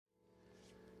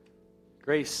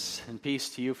Grace and peace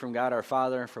to you from God our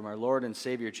Father, from our Lord and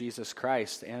Savior Jesus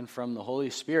Christ, and from the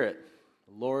Holy Spirit,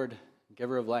 the Lord,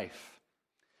 giver of life.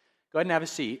 Go ahead and have a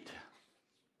seat.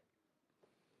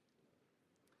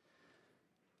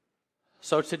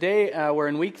 So today we're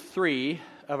in week 3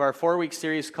 of our 4-week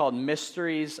series called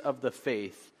Mysteries of the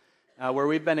Faith, where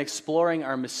we've been exploring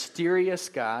our mysterious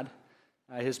God,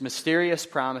 His mysterious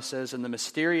promises, and the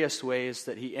mysterious ways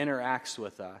that He interacts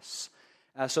with us.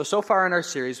 So far in our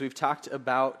series, we've talked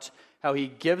about how He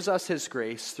gives us His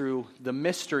grace through the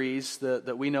mysteries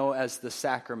that we know as the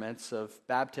sacraments of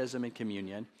baptism and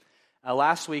communion.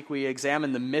 Last week, we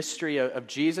examined the mystery of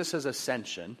Jesus'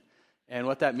 ascension and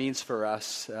what that means for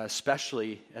us,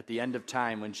 especially at the end of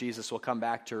time when Jesus will come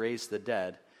back to raise the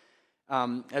dead.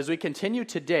 As we continue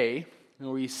today,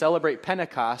 we celebrate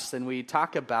Pentecost and we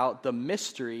talk about the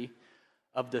mystery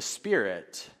of the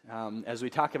Spirit, as we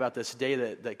talk about this day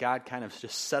that God kind of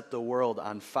just set the world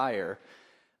on fire.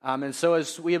 And so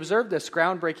as we observe this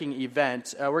groundbreaking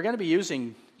event, we're going to be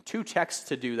using 2 texts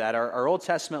to do that, our Old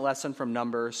Testament lesson from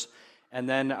Numbers, and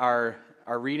then our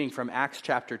reading from Acts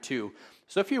chapter 2.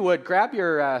 So if you would, grab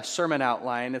your sermon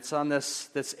outline. It's on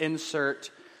this insert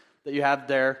that you have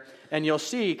there, and you'll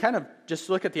see, kind of just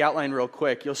look at the outline real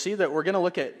quick, you'll see that we're going to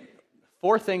look at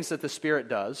 4 things that the Spirit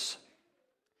does.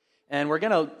 And we're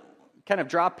going to kind of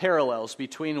draw parallels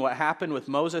between what happened with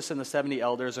Moses and the 70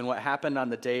 elders and what happened on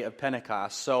the day of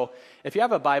Pentecost. So if you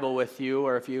have a Bible with you,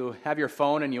 or if you have your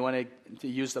phone and you want to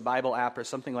use the Bible app or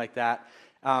something like that,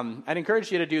 I'd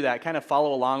encourage you to do that, kind of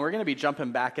follow along. We're going to be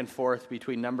jumping back and forth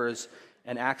between Numbers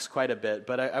and Acts quite a bit,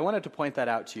 but I wanted to point that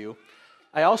out to you.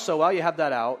 I also, while you have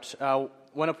that out,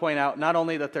 want to point out not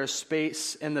only that there's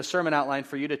space in the sermon outline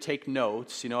for you to take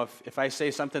notes. You know, if I say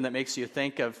something that makes you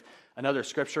think of another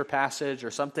scripture passage or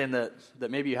something that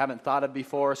maybe you haven't thought of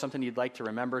before, something you'd like to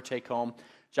remember, take home,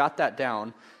 jot that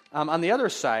down. On the other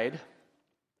side,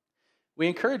 we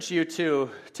encourage you to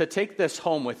take this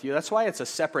home with you. That's why it's a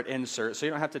separate insert, so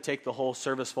you don't have to take the whole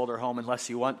service folder home unless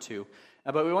you want to.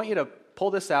 But we want you to pull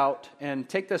this out and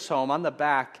take this home. On the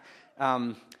back,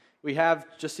 we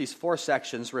have just these 4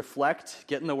 sections: reflect,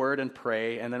 get in the Word, and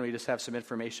pray, and then we just have some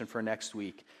information for next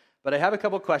week. But I have a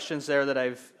couple questions there that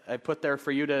I've put there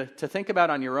for you to think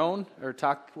about on your own or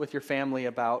talk with your family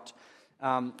about.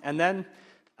 And then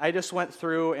I just went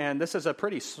through, and this is a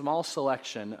pretty small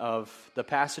selection of the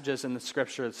passages in the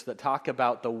Scriptures that talk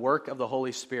about the work of the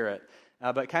Holy Spirit,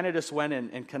 but kind of just went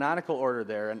in canonical order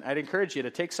there. And I'd encourage you to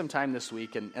take some time this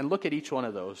week and look at each one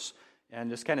of those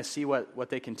and just kind of see what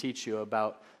they can teach you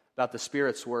about the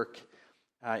Spirit's work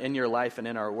in your life and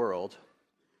in our world.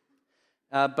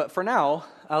 But for now,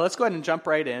 let's go ahead and jump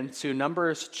right into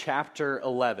Numbers chapter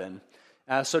 11.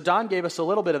 So Don gave us a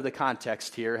little bit of the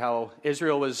context here, how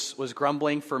Israel was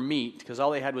grumbling for meat because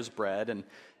all they had was bread. And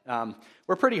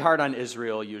we're pretty hard on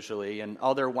Israel usually, and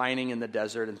all their whining in the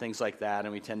desert and things like that.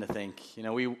 And we tend to think,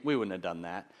 we wouldn't have done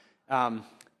that. How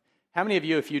many of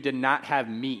you, if you did not have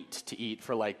meat to eat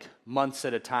for like months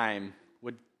at a time,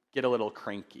 would get a little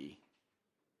cranky?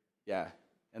 Yeah.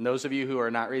 And those of you who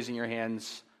are not raising your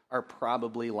hands are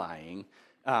probably lying,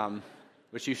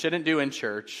 which you shouldn't do in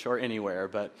church or anywhere.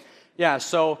 But yeah,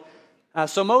 so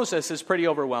Moses is pretty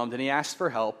overwhelmed, and he asks for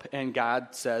help, and God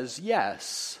says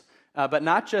yes. But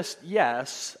not just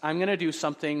yes, I'm going to do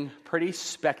something pretty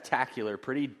spectacular,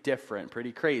 pretty different,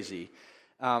 pretty crazy.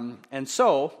 And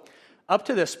so, up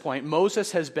to this point,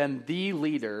 Moses has been the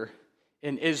leader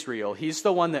in Israel. He's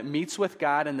the one that meets with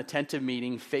God in the tent of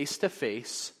meeting face to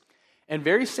face. And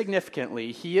very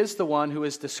significantly, he is the one who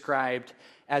is described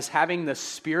as having the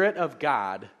Spirit of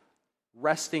God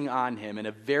resting on him in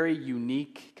a very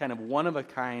unique, kind of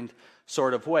one-of-a-kind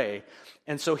sort of way.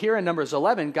 And so here in Numbers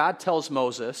 11, God tells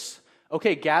Moses,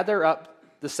 okay, gather up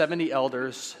the 70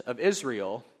 elders of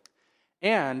Israel,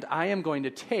 and I am going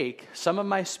to take some of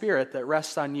my Spirit that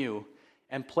rests on you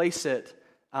and place it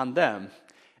on them.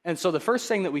 And so the first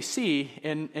thing that we see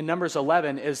in Numbers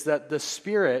 11 is that the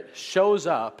Spirit shows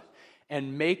up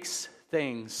and makes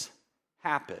things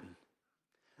happen.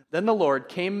 Then the Lord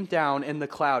came down in the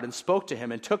cloud and spoke to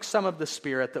him and took some of the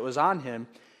Spirit that was on him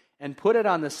and put it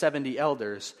on the 70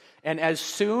 elders. And as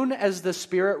soon as the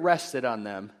Spirit rested on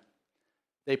them,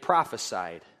 they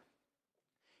prophesied.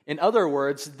 In other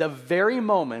words, the very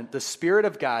moment the Spirit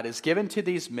of God is given to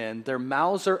these men, their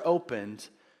mouths are opened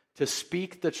to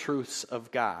speak the truths of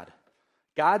God.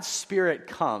 God's Spirit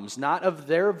comes, not of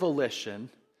their volition,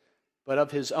 but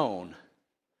of his own,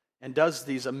 and does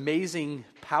these amazing,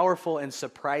 powerful, and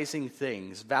surprising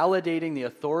things, validating the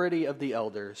authority of the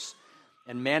elders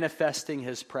and manifesting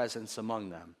his presence among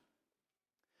them.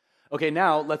 Okay,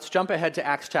 now let's jump ahead to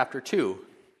Acts chapter 2.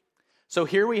 So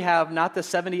here we have not the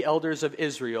 70 elders of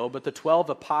Israel, but the 12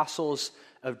 apostles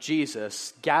of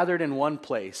Jesus gathered in one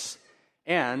place.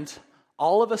 And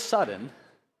all of a sudden,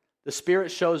 the Spirit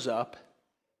shows up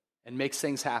and makes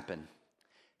things happen.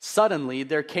 Suddenly,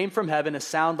 there came from heaven a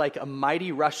sound like a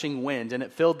mighty rushing wind, and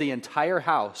it filled the entire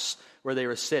house where they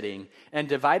were sitting. And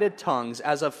divided tongues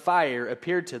as of fire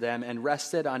appeared to them and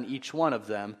rested on each one of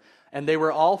them. And they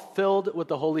were all filled with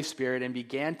the Holy Spirit and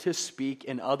began to speak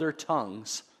in other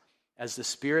tongues as the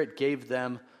Spirit gave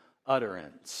them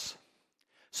utterance.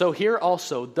 So here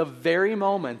also, the very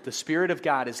moment the Spirit of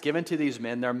God is given to these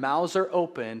men, their mouths are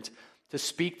opened to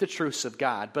speak the truths of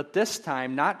God. But this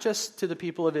time, not just to the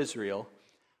people of Israel,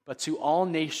 but to all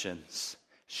nations,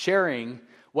 sharing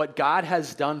what God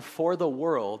has done for the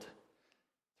world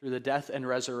through the death and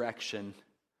resurrection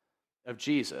of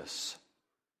Jesus.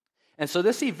 And so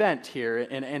this event here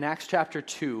in Acts chapter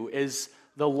 2 is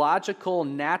the logical,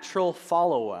 natural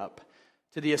follow-up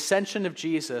to the ascension of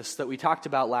Jesus that we talked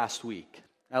about last week.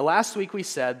 Now, last week we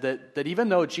said that even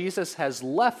though Jesus has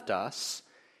left us,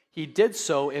 he did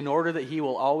so in order that he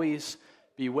will always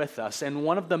be with us. And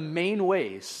one of the main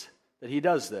ways that he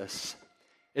does this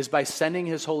is by sending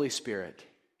his Holy Spirit,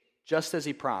 just as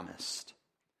he promised.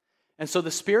 And so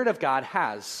the Spirit of God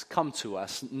has come to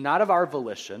us, not of our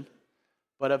volition,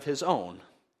 but of his own.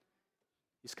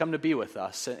 He's come to be with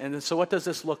us. And so what does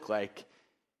this look like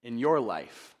in your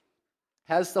life?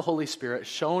 Has the Holy Spirit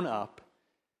shown up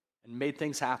and made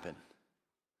things happen?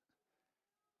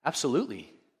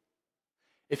 Absolutely.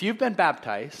 If you've been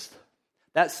baptized,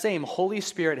 that same Holy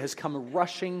Spirit has come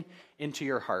rushing into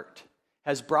your heart,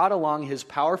 has brought along his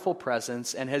powerful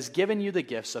presence, and has given you the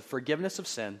gifts of forgiveness of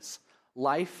sins,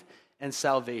 life, and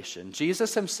salvation.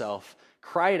 Jesus himself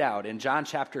cried out in John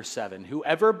chapter 7,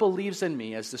 "Whoever believes in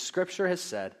me, as the scripture has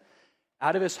said,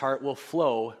 out of his heart will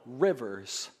flow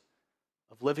rivers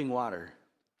of living water."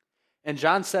 And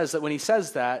John says that when he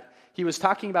says that, he was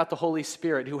talking about the Holy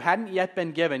Spirit who hadn't yet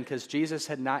been given because Jesus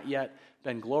had not yet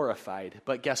been glorified.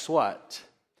 But guess what?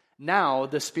 Now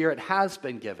the Spirit has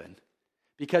been given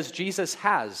because Jesus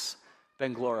has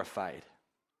been glorified.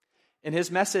 In his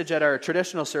message at our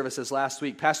traditional services last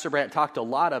week, Pastor Brandt talked a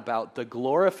lot about the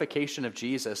glorification of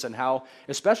Jesus and how,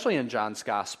 especially in John's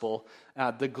gospel,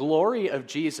 the glory of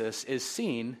Jesus is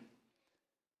seen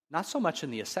not so much in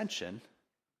the ascension,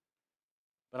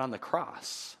 but on the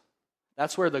cross.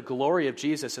 That's where the glory of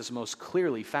Jesus is most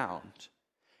clearly found.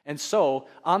 And so,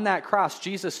 on that cross,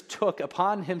 Jesus took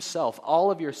upon himself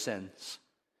all of your sins.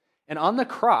 And on the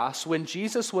cross, when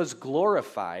Jesus was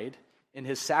glorified in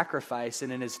his sacrifice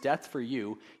and in his death for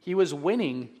you, he was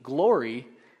winning glory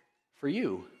for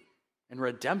you and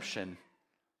redemption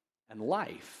and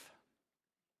life.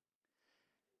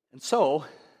 And so,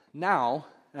 now,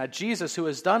 Jesus, who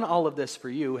has done all of this for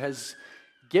you, has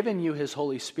given you his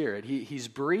Holy Spirit. He's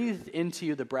breathed into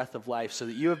you the breath of life so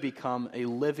that you have become a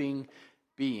living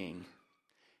being.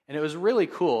 And it was really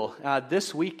cool.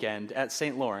 This weekend at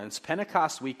St. Lawrence,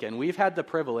 Pentecost weekend, we've had the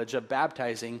privilege of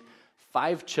baptizing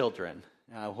 5 children.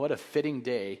 What a fitting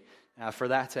day for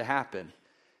that to happen.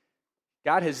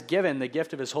 God has given the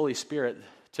gift of his Holy Spirit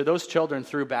to those children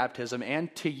through baptism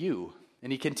and to you.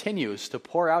 And he continues to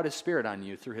pour out his Spirit on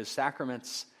you through his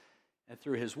sacraments and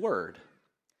through his word.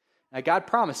 Now, God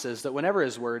promises that whenever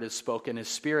his word is spoken, his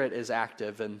Spirit is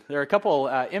active. And there are a couple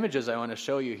images I want to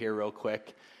show you here real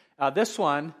quick. This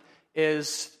one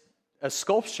is a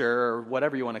sculpture, or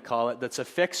whatever you want to call it, that's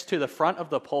affixed to the front of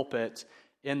the pulpit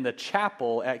in the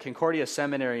chapel at Concordia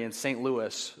Seminary in St.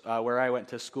 Louis, where I went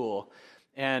to school.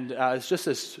 And it's just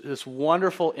this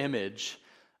wonderful image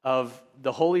of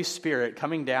the Holy Spirit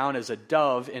coming down as a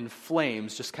dove in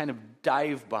flames, just kind of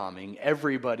dive bombing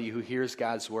everybody who hears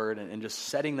God's word and just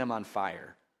setting them on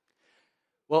fire.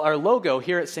 Well, our logo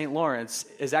here at St. Lawrence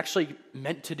is actually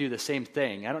meant to do the same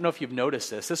thing. I don't know if you've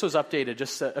noticed this. This was updated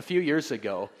just a few years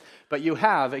ago. But you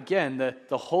have, again,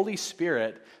 the Holy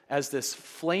Spirit as this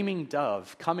flaming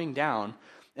dove coming down.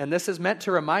 And this is meant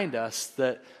to remind us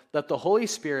that the Holy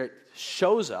Spirit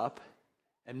shows up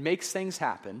and makes things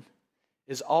happen,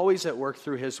 is always at work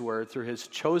through his word, through his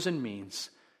chosen means,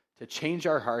 to change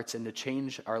our hearts and to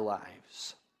change our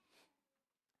lives.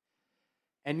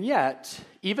 And yet,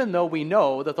 even though we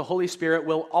know that the Holy Spirit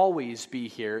will always be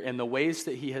here in the ways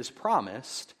that he has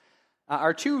promised,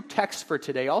 our 2 texts for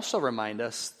today also remind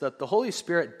us that the Holy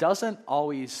Spirit doesn't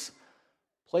always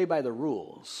play by the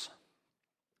rules.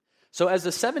 So as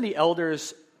the 70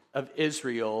 elders of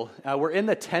Israel were in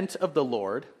the tent of the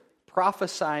Lord,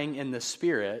 prophesying in the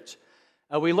Spirit,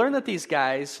 we learn that these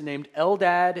guys named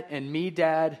Eldad and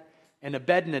Medad and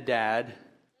Abednedad,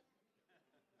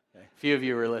 a few of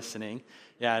you were listening.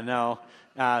 Yeah, no,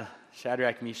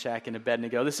 Shadrach, Meshach, and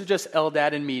Abednego. This is just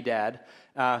Eldad and Medad.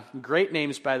 Great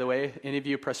names, by the way. Any of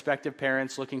you prospective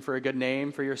parents looking for a good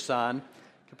name for your son?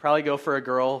 Could probably go for a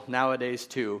girl nowadays,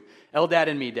 too. Eldad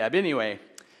and Medad. Anyway,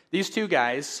 these two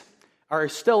guys are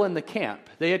still in the camp.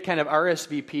 They had kind of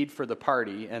RSVP'd for the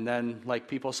party, and then, like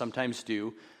people sometimes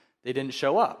do, they didn't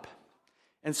show up.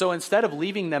 And so instead of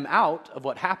leaving them out of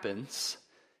what happens,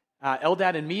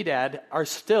 Eldad and Medad are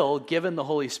still given the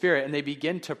Holy Spirit, and they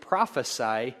begin to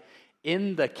prophesy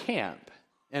in the camp.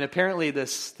 And apparently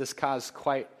this caused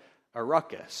quite a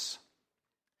ruckus.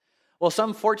 Well,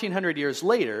 some 1,400 years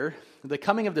later, the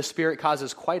coming of the Spirit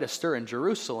causes quite a stir in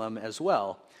Jerusalem as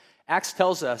well. Acts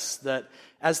tells us that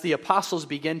as the apostles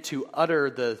begin to utter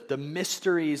the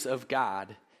mysteries of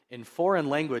God in foreign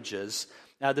languages,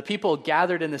 the people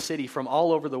gathered in the city from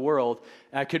all over the world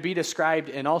could be described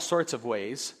in all sorts of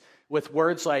ways with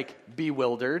words like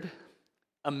bewildered,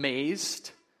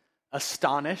 amazed,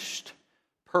 astonished,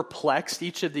 perplexed.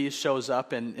 Each of these shows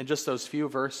up in just those few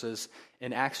verses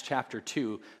in Acts chapter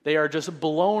 2. They are just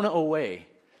blown away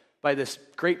by this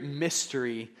great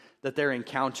mystery that they're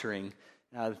encountering,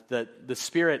 that the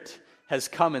Spirit has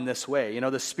come in this way. You know,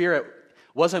 the Spirit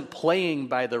wasn't playing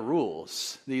by the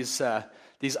rules. These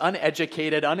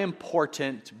uneducated,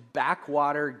 unimportant,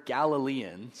 backwater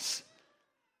Galileans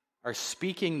are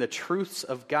speaking the truths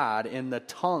of God in the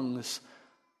tongues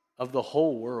of the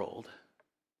whole world.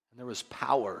 And there was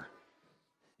power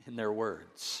in their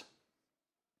words.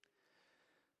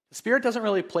 The Spirit doesn't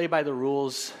really play by the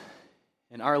rules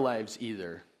in our lives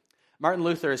either. Martin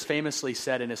Luther has famously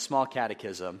said in his small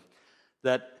catechism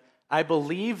that I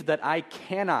believe that I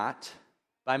cannot,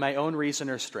 by my own reason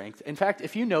or strength. In fact,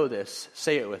 if you know this,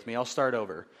 say it with me. I'll start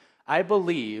over. I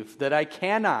believe that I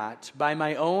cannot, by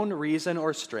my own reason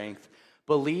or strength,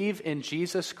 believe in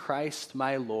Jesus Christ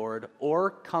my Lord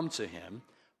or come to him,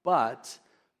 but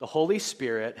the Holy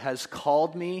Spirit has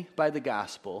called me by the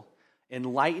gospel,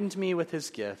 enlightened me with his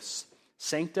gifts,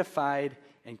 sanctified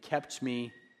and kept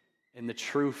me in the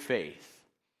true faith.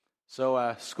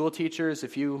 So school teachers,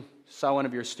 if you saw one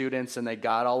of your students and they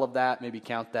got all of that, maybe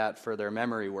count that for their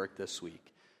memory work this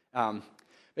week.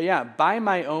 But yeah, by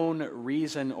my own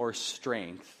reason or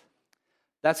strength,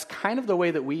 that's kind of the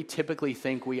way that we typically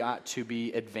think we ought to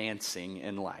be advancing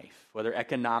in life, whether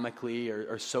economically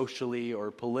or socially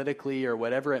or politically or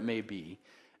whatever it may be.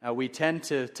 We tend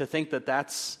to think that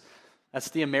that's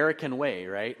the American way,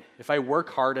 right? If I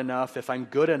work hard enough, if I'm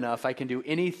good enough, I can do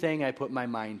anything I put my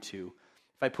mind to.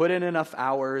 If I put in enough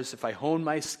hours, if I hone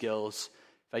my skills,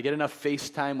 if I get enough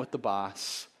face time with the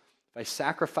boss, if I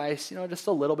sacrifice, just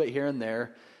a little bit here and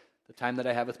there, the time that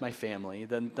I have with my family,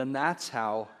 then that's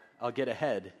how I'll get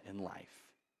ahead in life.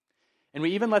 And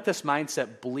we even let this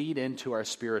mindset bleed into our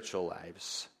spiritual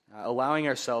lives, allowing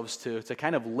ourselves to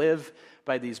kind of live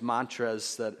by these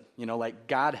mantras that, like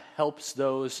God helps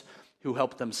those who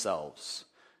help themselves,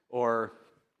 or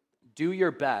do your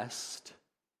best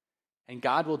and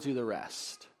God will do the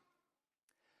rest.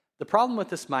 The problem with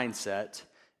this mindset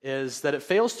is that it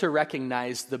fails to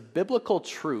recognize the biblical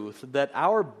truth that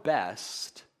our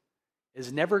best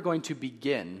is never going to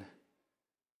begin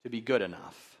to be good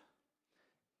enough.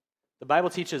 The Bible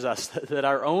teaches us that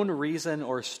our own reason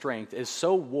or strength is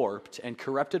so warped and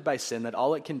corrupted by sin that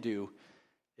all it can do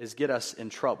is get us in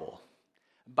trouble.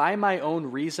 By my own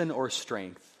reason or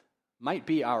strength might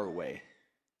be our way,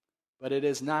 but it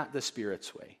is not the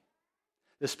Spirit's way.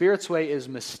 The Spirit's way is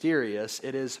mysterious.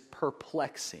 It is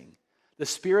perplexing. The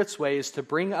Spirit's way is to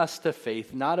bring us to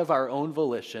faith, not of our own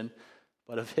volition,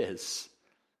 but of His.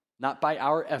 Not by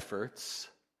our efforts,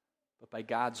 but by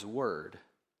God's word.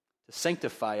 To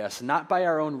sanctify us, not by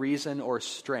our own reason or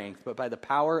strength, but by the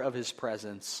power of His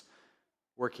presence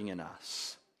working in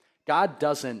us. God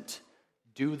doesn't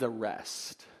do the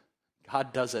rest.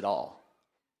 God does it all.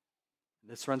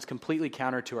 This runs completely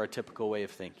counter to our typical way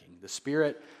of thinking. The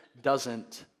Spirit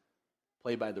doesn't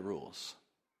play by the rules.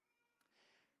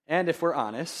 And if we're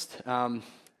honest,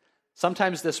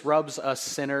 sometimes this rubs us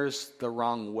sinners the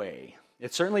wrong way.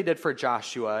 It certainly did for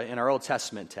Joshua in our Old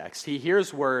Testament text. He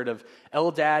hears word of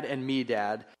Eldad and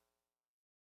Medad.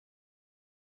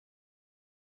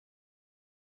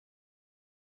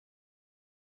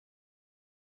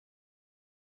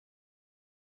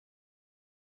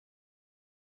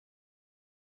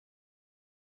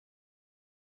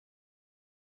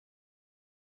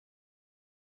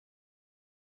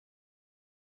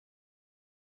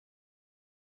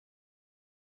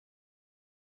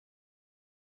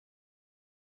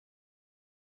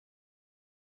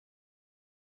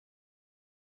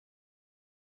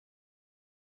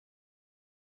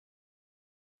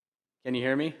 Can you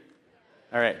hear me?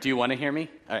 All right. Do you want to hear me?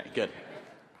 All right, good.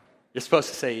 You're supposed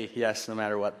to say yes no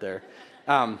matter what there.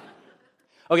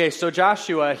 Okay, so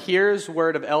Joshua hears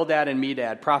word of Eldad and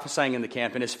Medad prophesying in the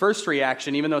camp, and his first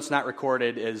reaction, even though it's not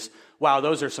recorded, is, wow,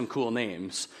 those are some cool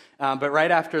names. But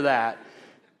right after that,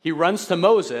 he runs to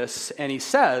Moses, and he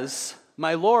says,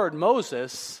 my Lord,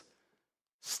 Moses,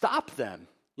 stop them.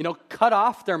 Cut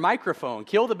off their microphone,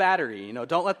 kill the battery,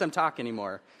 don't let them talk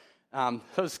anymore. That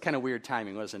was kind of weird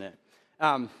timing, wasn't it?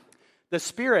 The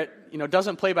Spirit,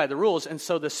 doesn't play by the rules, and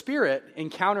so the Spirit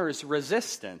encounters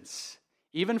resistance,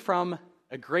 even from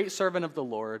a great servant of the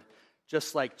Lord,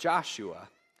 just like Joshua.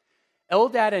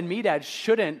 Eldad and Medad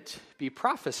shouldn't be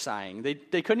prophesying.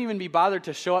 They couldn't even be bothered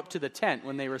to show up to the tent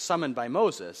when they were summoned by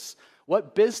Moses.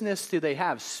 What business do they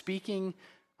have speaking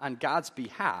on God's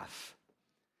behalf?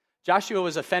 Joshua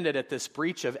was offended at this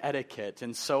breach of etiquette,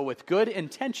 and so with good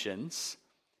intentions,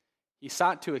 he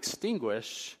sought to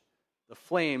extinguish the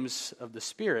flames of the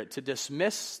Spirit, to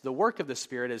dismiss the work of the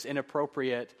Spirit as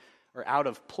inappropriate or out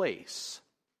of place.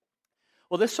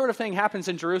 Well, this sort of thing happens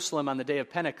in Jerusalem on the day of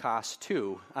Pentecost,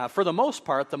 too. For the most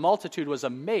part, the multitude was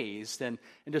amazed and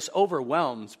just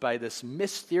overwhelmed by this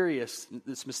mysterious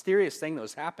thing that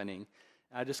was happening,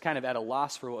 just kind of at a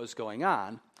loss for what was going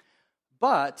on.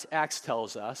 But, Acts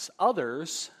tells us,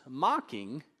 others,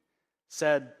 mocking,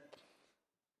 said,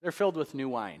 they're filled with new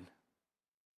wine.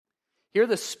 Here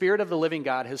the Spirit of the living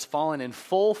God has fallen in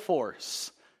full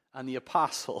force on the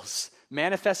apostles,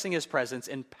 manifesting his presence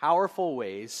in powerful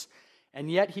ways, and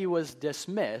yet he was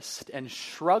dismissed and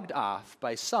shrugged off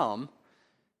by some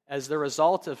as the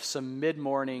result of some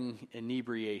mid-morning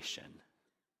inebriation.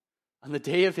 On the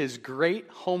day of his great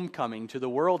homecoming to the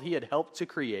world he had helped to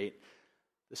create,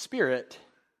 the Spirit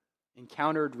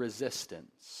encountered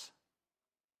resistance.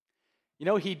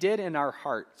 He did in our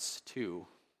hearts too.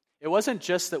 It wasn't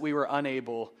just that we were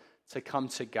unable to come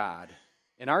to God.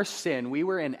 In our sin, we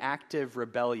were in active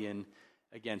rebellion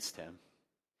against him.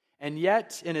 And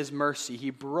yet, in his mercy,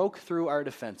 he broke through our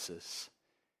defenses,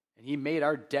 and he made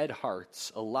our dead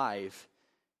hearts alive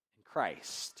in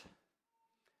Christ.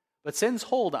 But sin's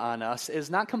hold on us is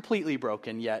not completely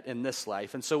broken yet in this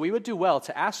life, and so we would do well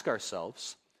to ask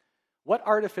ourselves, what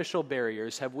artificial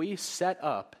barriers have we set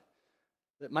up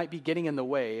that might be getting in the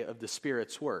way of the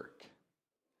Spirit's work?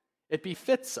 It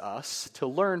befits us to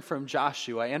learn from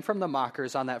Joshua and from the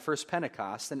mockers on that first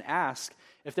Pentecost and ask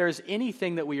if there is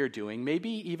anything that we are doing,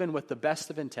 maybe even with the best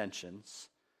of intentions,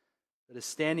 that is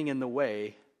standing in the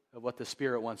way of what the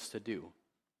Spirit wants to do.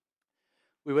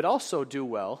 We would also do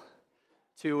well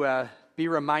to be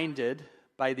reminded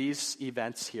by these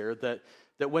events here that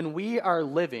when we are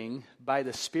living by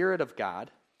the Spirit of God,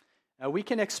 we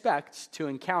can expect to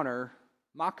encounter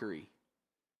mockery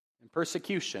and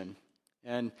persecution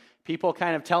and people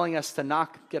kind of telling us to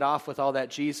knock it off with all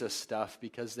that Jesus stuff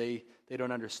because they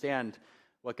don't understand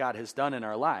what God has done in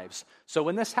our lives. So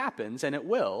when this happens, and it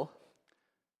will,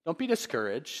 don't be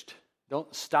discouraged.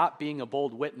 Don't stop being a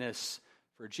bold witness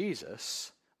for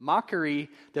Jesus. Mockery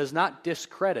does not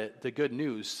discredit the good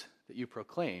news that you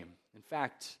proclaim. In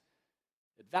fact,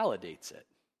 it validates it.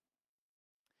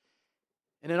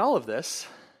 And in all of this,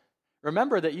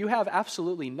 remember that you have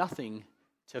absolutely nothing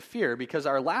to fear, because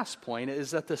our last point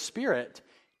is that the Spirit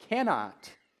cannot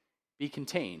be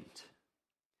contained.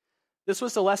 This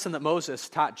was the lesson that Moses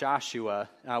taught Joshua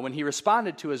when he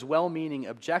responded to his well-meaning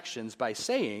objections by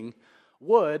saying,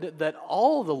 would that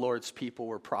all the Lord's people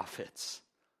were prophets,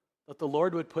 that the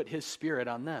Lord would put his Spirit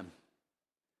on them.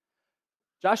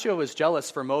 Joshua was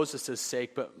jealous for Moses'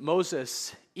 sake, but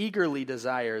Moses eagerly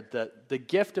desired that the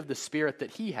gift of the Spirit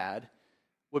that he had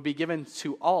would be given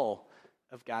to all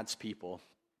of God's people.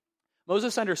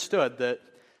 Moses understood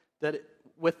that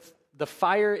with the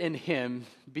fire in him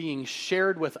being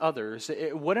shared with others,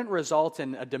 it wouldn't result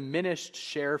in a diminished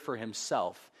share for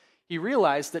himself. He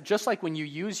realized that just like when you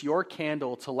use your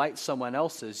candle to light someone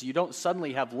else's, you don't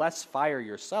suddenly have less fire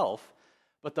yourself,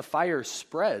 but the fire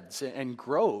spreads and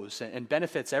grows and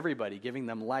benefits everybody, giving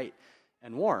them light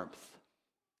and warmth.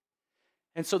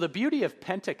 And so the beauty of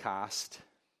Pentecost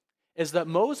is that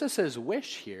Moses'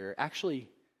 wish here actually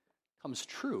comes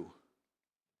true.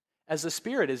 As the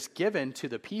Spirit is given to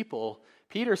the people,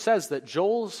 Peter says that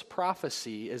Joel's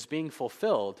prophecy is being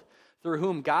fulfilled, through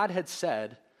whom God had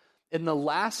said, in the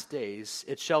last days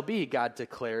it shall be, God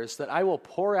declares, that I will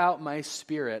pour out my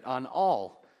Spirit on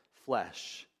all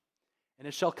flesh. And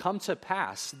it shall come to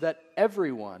pass that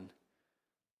everyone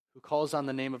who calls on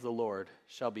the name of the Lord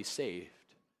shall be saved.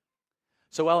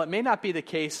 So while it may not be the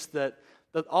case that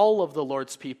all of the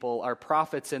Lord's people are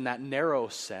prophets in that narrow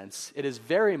sense, it is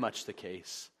very much the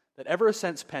case that ever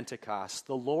since Pentecost,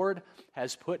 the Lord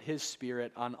has put his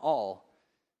Spirit on all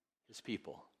his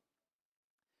people.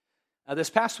 This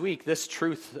past week, this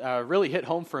truth really hit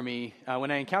home for me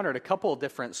when I encountered a couple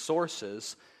different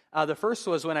sources. The first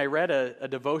was when I read a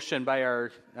devotion by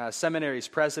our seminary's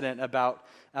president about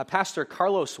Pastor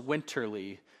Carlos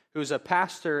Winterly, who's a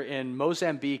pastor in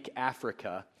Mozambique,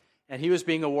 Africa. And he was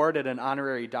being awarded an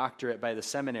honorary doctorate by the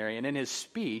seminary. And in his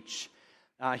speech,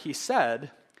 he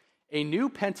said, "A new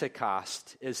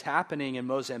Pentecost is happening in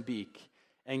Mozambique,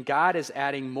 and God is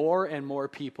adding more and more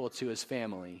people to his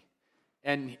family."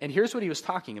 And here's what he was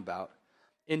talking about.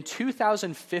 In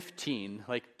 2015,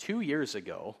 like 2 years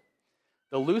ago,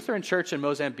 the Lutheran Church in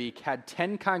Mozambique had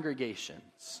 10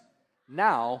 congregations.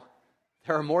 Now,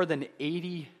 there are more than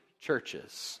 80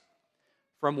 churches.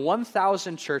 From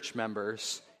 1,000 church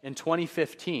members in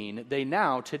 2015, they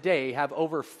now, today, have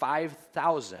over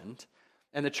 5,000,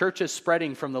 and the church is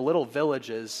spreading from the little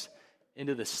villages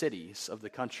into the cities of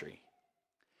the country.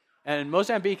 And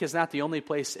Mozambique is not the only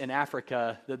place in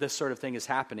Africa that this sort of thing is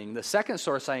happening. The second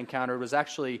source I encountered was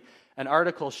actually an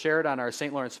article shared on our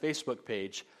St. Lawrence Facebook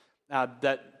page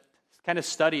that kind of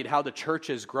studied how the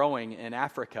church is growing in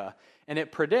Africa. And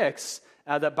it predicts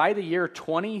that by the year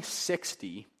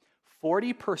 2060,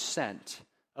 40%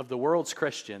 of the world's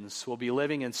Christians will be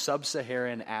living in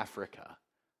sub-Saharan Africa.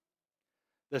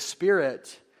 The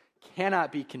Spirit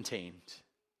cannot be contained,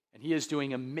 and he is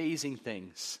doing amazing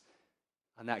things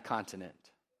on that continent.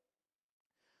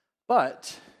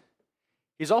 But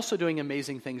he's also doing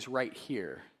amazing things right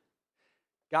here.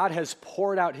 God has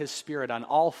poured out his Spirit on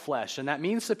all flesh, and that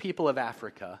means the people of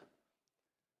Africa,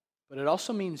 but it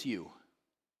also means you.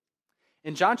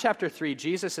 In John chapter 3,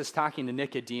 Jesus is talking to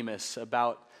Nicodemus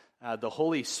about the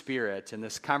Holy Spirit in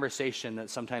this conversation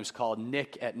that's sometimes called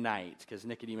Nick at night, because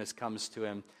Nicodemus comes to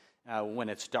him when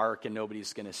it's dark and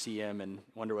nobody's going to see him and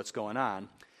wonder what's going on.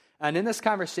 And in this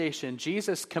conversation,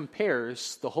 Jesus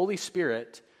compares the Holy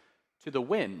Spirit to the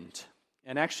wind.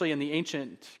 And actually in the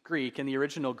ancient Greek, in the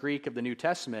original Greek of the New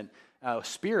Testament,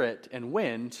 spirit and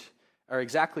wind are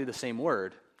exactly the same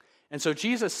word. And so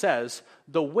Jesus says,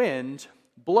 the wind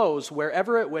blows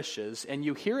wherever it wishes, and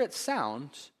you hear its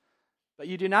sound, but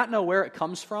you do not know where it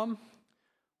comes from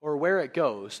or where it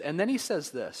goes. And then he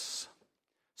says this,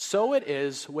 so it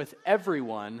is with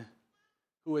everyone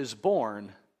who is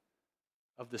born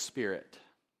of the Spirit.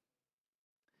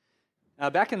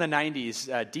 Back in the 90s,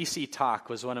 DC Talk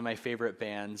was one of my favorite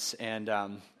bands, and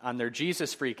on their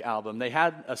Jesus Freak album, they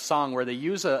had a song where they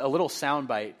use a little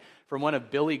soundbite from one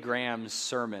of Billy Graham's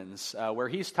sermons where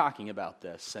he's talking about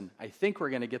this, and I think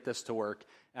we're going to get this to work.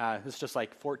 It's just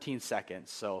like 14 seconds,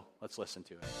 so let's listen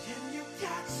to it.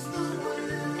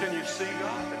 Can you see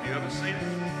God? Have you ever seen it?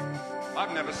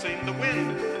 I've never seen the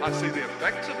wind. I see the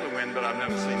effects of the wind, but I've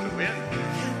never seen the wind.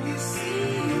 Can you see?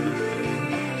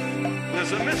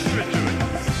 There's a mystery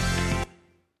to it.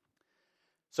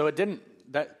 So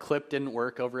that clip didn't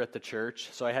work over at the church,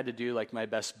 so I had to do like my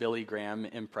best Billy Graham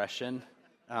impression,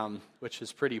 which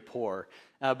is pretty poor.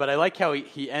 But I like how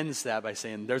he ends that by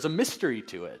saying, there's a mystery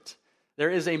to it. There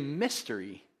is a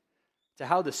mystery to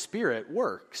how the Spirit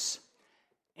works.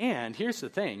 And here's the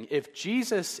thing, if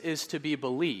Jesus is to be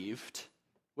believed,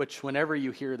 which whenever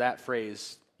you hear that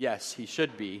phrase, yes, he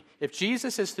should be. If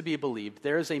Jesus is to be believed,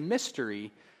 there is a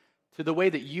mystery to the way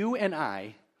that you and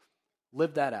I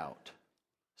live that out.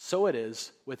 So it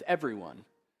is with everyone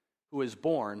who is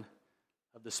born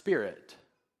of the Spirit.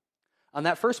 On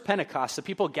that first Pentecost, the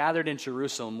people gathered in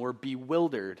Jerusalem were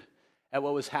bewildered at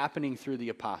what was happening through the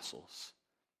apostles.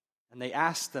 And they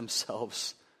asked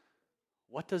themselves,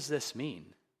 what does this mean?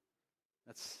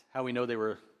 That's how we know they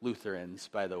were Lutherans,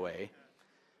 by the way.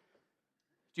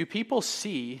 Do people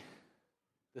see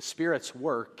the Spirit's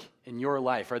work in your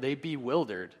life? Are they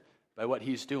bewildered by what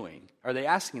he's doing? Are they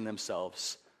asking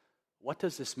themselves, what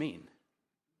does this mean?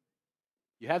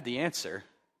 You have the answer.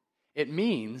 It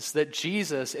means that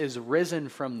Jesus is risen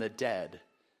from the dead,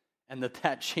 and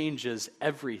that changes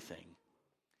everything.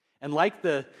 And like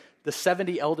the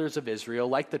 70 elders of Israel,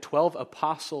 like the 12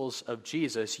 apostles of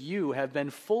Jesus, you have been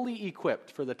fully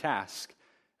equipped for the task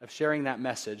of sharing that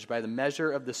message by the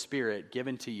measure of the Spirit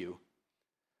given to you.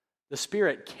 The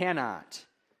Spirit cannot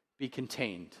be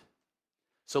contained.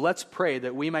 So let's pray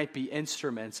that we might be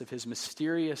instruments of his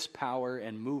mysterious power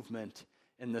and movement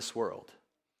in this world.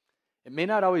 It may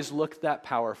not always look that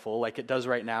powerful like it does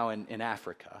right now in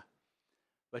Africa,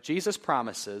 but Jesus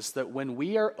promises that when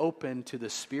we are open to the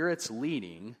Spirit's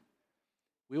leading,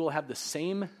 we will have the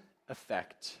same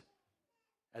effect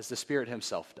as the Spirit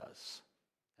himself does.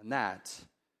 And that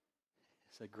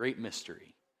is a great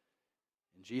mystery.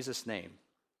 In Jesus' name,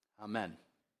 amen.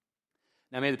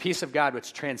 Now may the peace of God,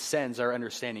 which transcends our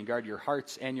understanding, guard your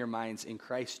hearts and your minds in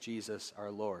Christ Jesus our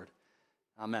Lord.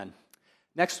 Amen.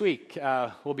 Next week,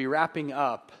 we'll be wrapping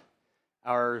up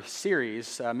our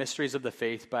series, Mysteries of the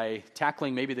Faith, by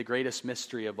tackling maybe the greatest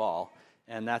mystery of all,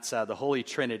 and that's the Holy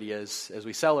Trinity as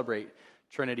we celebrate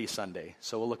Trinity Sunday.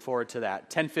 So we'll look forward to that.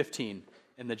 10:15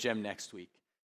 in the gym next week.